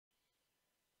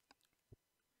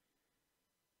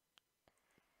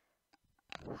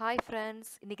Hi friends,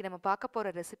 இன்றைக்கி நம்ம பார்க்க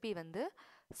போகிற ரெசிபி வந்து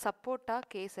சப்போட்டா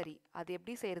கேசரி. அது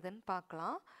எப்படி செய்கிறதுன்னு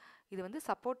பார்க்கலாம். இது வந்து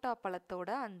சப்போட்டா பழத்தோட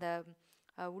அந்த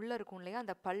உள்ளே இருக்கும் இல்லையா,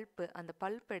 அந்த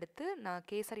பல்ப் எடுத்து நான்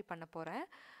கேசரி பண்ண போகிறேன்.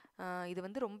 இது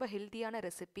வந்து ரொம்ப ஹெல்த்தியான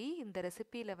ரெசிபி. இந்த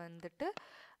ரெசிப்பியில் வந்துட்டு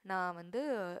நான் வந்து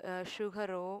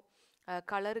சுகரோ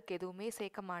கலருக்கு எதுவுமே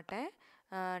சேர்க்க மாட்டேன்.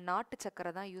 நாட்டு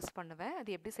சக்கரை தான் யூஸ் பண்ணுவேன்.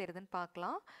 அது எப்படி செய்கிறதுன்னு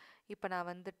பார்க்கலாம். இப்போ நான்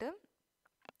வந்துட்டு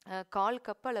 1/4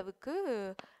 கப் அளவுக்கு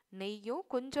நெய்யும்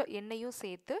கொஞ்சம் எண்ணெயும்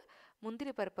சேர்த்து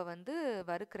முந்திரி பருப்பை வந்து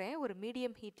வறுக்கிறேன். ஒரு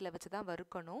மீடியம் ஹீட்டில் வச்சு தான்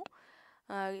வறுக்கணும்.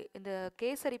 இந்த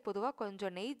கேசரி பொதுவாக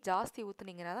கொஞ்சம் நெய் ஜாஸ்தி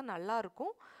ஊற்றுனீங்கன்னா தான்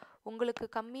நல்லாயிருக்கும். உங்களுக்கு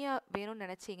கம்மியாக வேணும்னு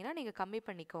நினச்சிங்கன்னா நீங்கள் கம்மி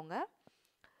பண்ணிக்கோங்க.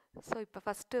 ஸோ இப்போ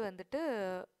ஃபஸ்ட்டு வந்துட்டு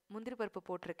முந்திரி பருப்பு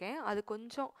போட்டிருக்கேன். அது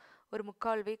கொஞ்சம் ஒரு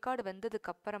 3/4 வேக்காடு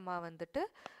வெந்ததுக்கப்புறமா வந்துட்டு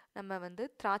நம்ம வந்து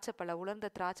உலர்ந்த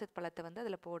திராட்சை பழத்தை வந்து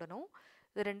அதில் போடணும்.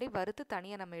 இது ரெண்டையும் வறுத்து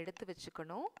தனியாக நம்ம எடுத்து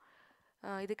வச்சுக்கணும்.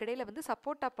 இதுக்கிடையில் வந்து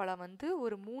சப்போட்டா பழம் வந்து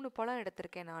ஒரு 3 பழம்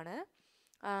எடுத்திருக்கேன் நான்.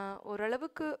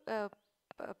 ஓரளவுக்கு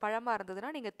பழமாக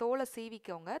இருந்ததுன்னா நீங்கள் தோலை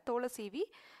சீவிக்கோங்க. தோலை சீவி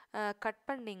கட்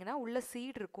பண்ணிங்கன்னா உள்ளே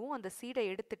சீடு இருக்கும். அந்த சீடை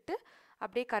எடுத்துட்டு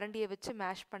அப்படியே கரண்டியை வச்சு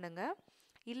மேஷ் பண்ணுங்கள்.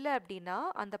 இல்லை அப்படின்னா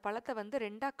அந்த பழத்தை வந்து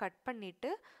 2ஆக கட்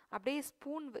பண்ணிவிட்டு அப்படியே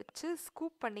ஸ்பூன் வச்சு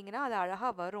ஸ்கூப் பண்ணிங்கன்னா அது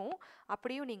அழகாக வரும்.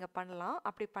 அப்படியும் நீங்கள் பண்ணலாம்.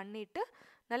 அப்படி பண்ணிவிட்டு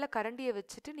நல்லா கரண்டியை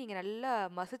வச்சுட்டு நீங்கள் நல்லா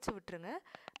மசிச்சு விட்டுருங்க.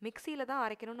 மிக்சியில் தான்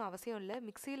அரைக்கணும்னு அவசியம் இல்லை.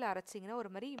 மிக்சியில் அரைச்சிங்கன்னா ஒரு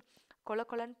மாதிரி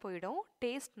கொலன்னு போயிடும்.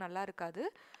 டேஸ்ட் நல்லா இருக்காது.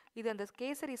 இது அந்த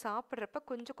கேசரி சாப்பிட்றப்ப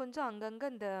கொஞ்சம் கொஞ்சம் அங்கங்கே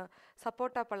இந்த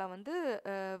சப்போட்டா பழம் வந்து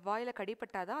வாயில்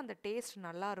கடிப்பட்டாதான் அந்த டேஸ்ட்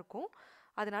நல்லாயிருக்கும்.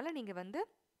 அதனால் நீங்கள் வந்து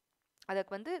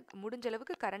அதுக்கு வந்து முடிஞ்ச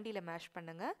அளவுக்கு கரண்டியில் மேஷ்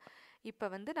பண்ணுங்கள். இப்போ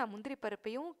வந்து நான் முந்திரி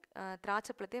பருப்பையும்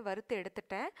திராட்சை பழத்தையும் வறுத்து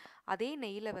எடுத்துட்டேன். அதே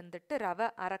நெய்யில் வந்துட்டு ரவை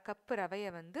 1/2 கப்பு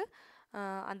ரவையை வந்து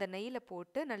அந்த நெய்யில்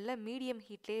போட்டு நல்லா மீடியம்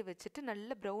ஹீட்லேயே வச்சுட்டு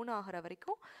நல்லா ப்ரௌன் ஆகிற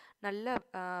வரைக்கும் நல்லா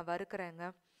வறுக்கிறேங்க.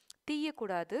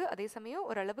 தீயக்கூடாது. அதே சமயம்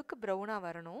ஓரளவுக்கு ப்ரௌனாக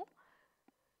வரணும்.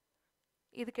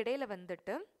 இதுக்கிடையில்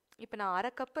வந்துட்டு இப்போ நான்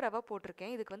 1/2 கப்பு ரவை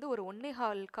போட்டிருக்கேன். இதுக்கு வந்து ஒரு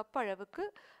 1/4 கப் அளவுக்கு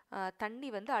தண்ணி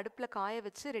வந்து அடுப்பில் காய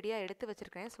வச்சு ரெடியாக எடுத்து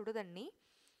வச்சுருக்கேன், சுடு தண்ணி.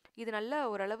 இது நல்லா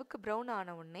ஓரளவுக்கு ப்ரௌன்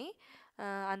ஆன உடனே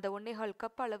அந்த 1/4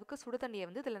 கப் அளவுக்கு சுடு தண்ணியை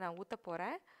வந்து இதில் நான் ஊற்ற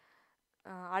போகிறேன்.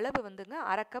 அளவு வந்துங்க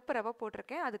 1/2 கப் ரவை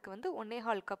போட்டிருக்கேன். அதுக்கு வந்து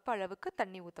 1/4 கப் அளவுக்கு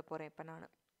தண்ணி ஊற்ற போகிறேன். இப்போ நான்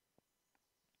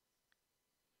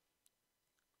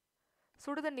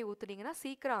சுடு தண்ணி ஊற்றுனீங்கன்னா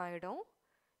சீக்கிரம் ஆகிடும்.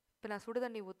 இப்போ நான் சுடு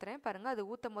தண்ணி ஊற்றுறேன் பாருங்கள். அது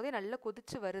ஊற்றும் போதே நல்லா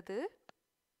கொதிச்சு வருது.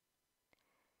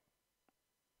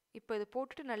 இப்போ இது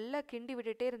போட்டுட்டு நல்லா கிண்டி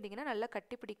விட்டுட்டே இருந்தீங்கன்னா நல்லா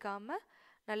கட்டி பிடிக்காமல்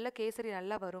நல்லா கேசரி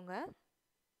நல்லா வருங்க.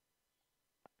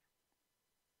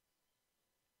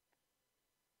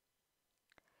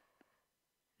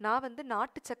 நான் வந்து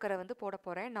நாட்டு சக்கரை வந்து போட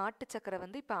போகிறேன். நாட்டு சக்கரை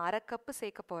வந்து இப்போ 1/2 கப்பு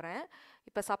சேர்க்க போகிறேன்.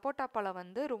 இப்போ சப்போட்டா பழம்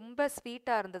வந்து ரொம்ப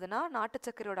ஸ்வீட்டாக இருந்ததுன்னா நாட்டு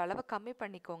சர்க்கரையோட அளவை கம்மி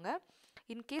பண்ணிக்கோங்க.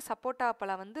 இன்கேஸ் சப்போட்டா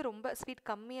பழம் வந்து ரொம்ப ஸ்வீட்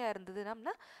கம்மியாக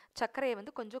இருந்ததுன்னா சர்க்கரையை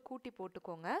வந்து கொஞ்சம் கூட்டி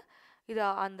போட்டுக்கோங்க. இது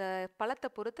அந்த பழத்தை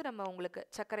பொறுத்து நம்ம உங்களுக்கு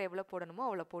சர்க்கரை எவ்வளோ போடணுமோ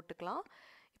அவ்வளோ போட்டுக்கலாம்.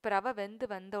 இப்போ ரவை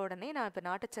வந்த உடனே நான் இப்போ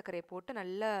நாட்டு சர்க்கரையை போட்டு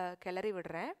நல்லா கிளறி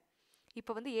விடுறேன்.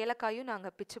 இப்போ வந்து ஏலக்காயும்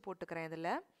நாங்கள் பிச்சு போட்டுக்கிறேன்.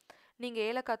 இதில் நீங்கள்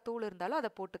ஏலக்காய் தூள் இருந்தாலும்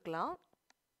அதை போட்டுக்கலாம்.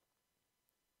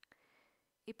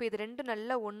 இப்போ இது ரெண்டும்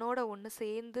நல்லா ஒன்றோட ஒன்று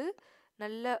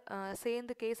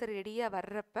சேர்ந்து கேசரி ரெடியாக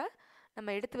வர்றப்ப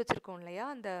நம்ம எடுத்து வச்சுருக்கோம் இல்லையா,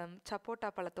 அந்த சப்போட்டா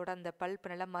பழத்தோட அந்த பல்ப்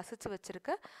நல்லா மசிச்சு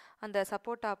வச்சுருக்க அந்த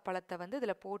சப்போட்டா பழத்தை வந்து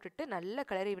இதில் போட்டுட்டு நல்லா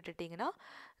கிளறி விட்டுட்டிங்கன்னா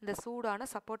இந்த சூடான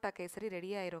சப்போட்டா கேசரி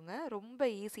ரெடி ஆயிருங்க. ரொம்ப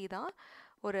ஈஸி தான்.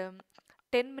 ஒரு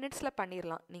 10 மினிட்ஸில்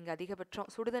பண்ணிடலாம். நீங்கள்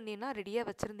அதிகபட்சம் சுடுதண்ணினா ரெடியாக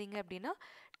வச்சுருந்தீங்க அப்படின்னா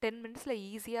 10 மினிட்ஸில்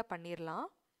ஈஸியாக பண்ணிடலாம்.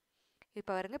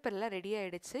 இப்போ பாருங்க, இப்போ எல்லாம் ரெடி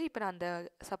ஆகிடுச்சு. இப்போ நான் அந்த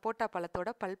சப்போட்டா பழத்தோட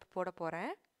பல்ப் போட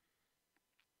போகிறேன்.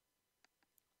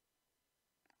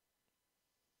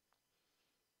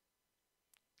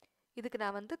 இதுக்கு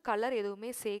நான் வந்து கலர் எதுவுமே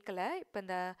சேர்க்கலை. இப்போ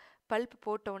இந்த பல்ப்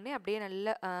போட்டோடனே அப்படியே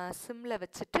நல்லா சிம்மில்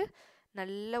வச்சுட்டு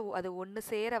நல்லா அது ஒன்று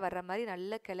சேர வர்ற மாதிரி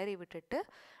நல்லா கிளறி விட்டுட்டு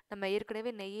நம்ம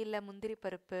ஏற்கனவே நெய்யில் முந்திரி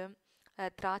பருப்பு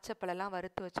திராட்சை பழம்லாம்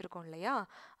வறுத்து வச்சுருக்கோம் இல்லையா,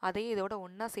 அதையும் இதோட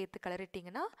ஒன்றா சேர்த்து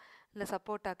கிளறிட்டிங்கன்னா இந்த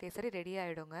சப்போட்டா கேசரி ரெடி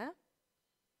ஆகிடுங்க.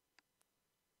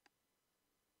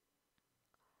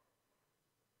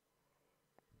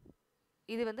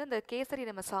 இது வந்து அந்த கேசரி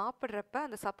நம்ம சாப்பிட்றப்ப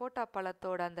அந்த சப்போட்டா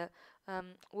பழத்தோட அந்த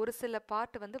ஒரு சில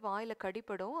பார்ட் வந்து வாயில்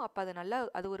கடிப்படும். அப்போ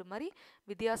அது ஒரு மாதிரி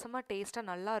வித்தியாசமாக டேஸ்ட்டாக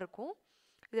நல்லாயிருக்கும்.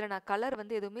 இதில் நான் கலர்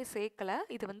வந்து எதுவுமே சேர்க்கலை.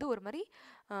 இது வந்து ஒரு மாதிரி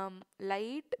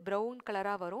லைட் ப்ரௌன்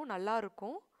கலராக வரும்,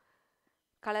 நல்லாயிருக்கும்.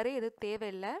 கலரே எதுவும்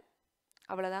தேவையில்லை.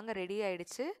 அவ்வளோதாங்க, ரெடி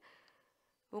ஆகிடுச்சு.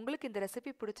 உங்களுக்கு இந்த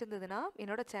ரெசிபி பிடிச்சிருந்ததுன்னா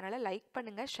என்னோட சேனலை லைக்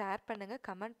பண்ணுங்கள், ஷேர் பண்ணுங்கள்,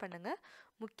 கமெண்ட் பண்ணுங்கள்,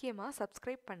 முக்கியமாக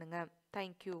சப்ஸ்கிரைப் பண்ணுங்கள்.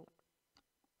 தேங்க்யூ.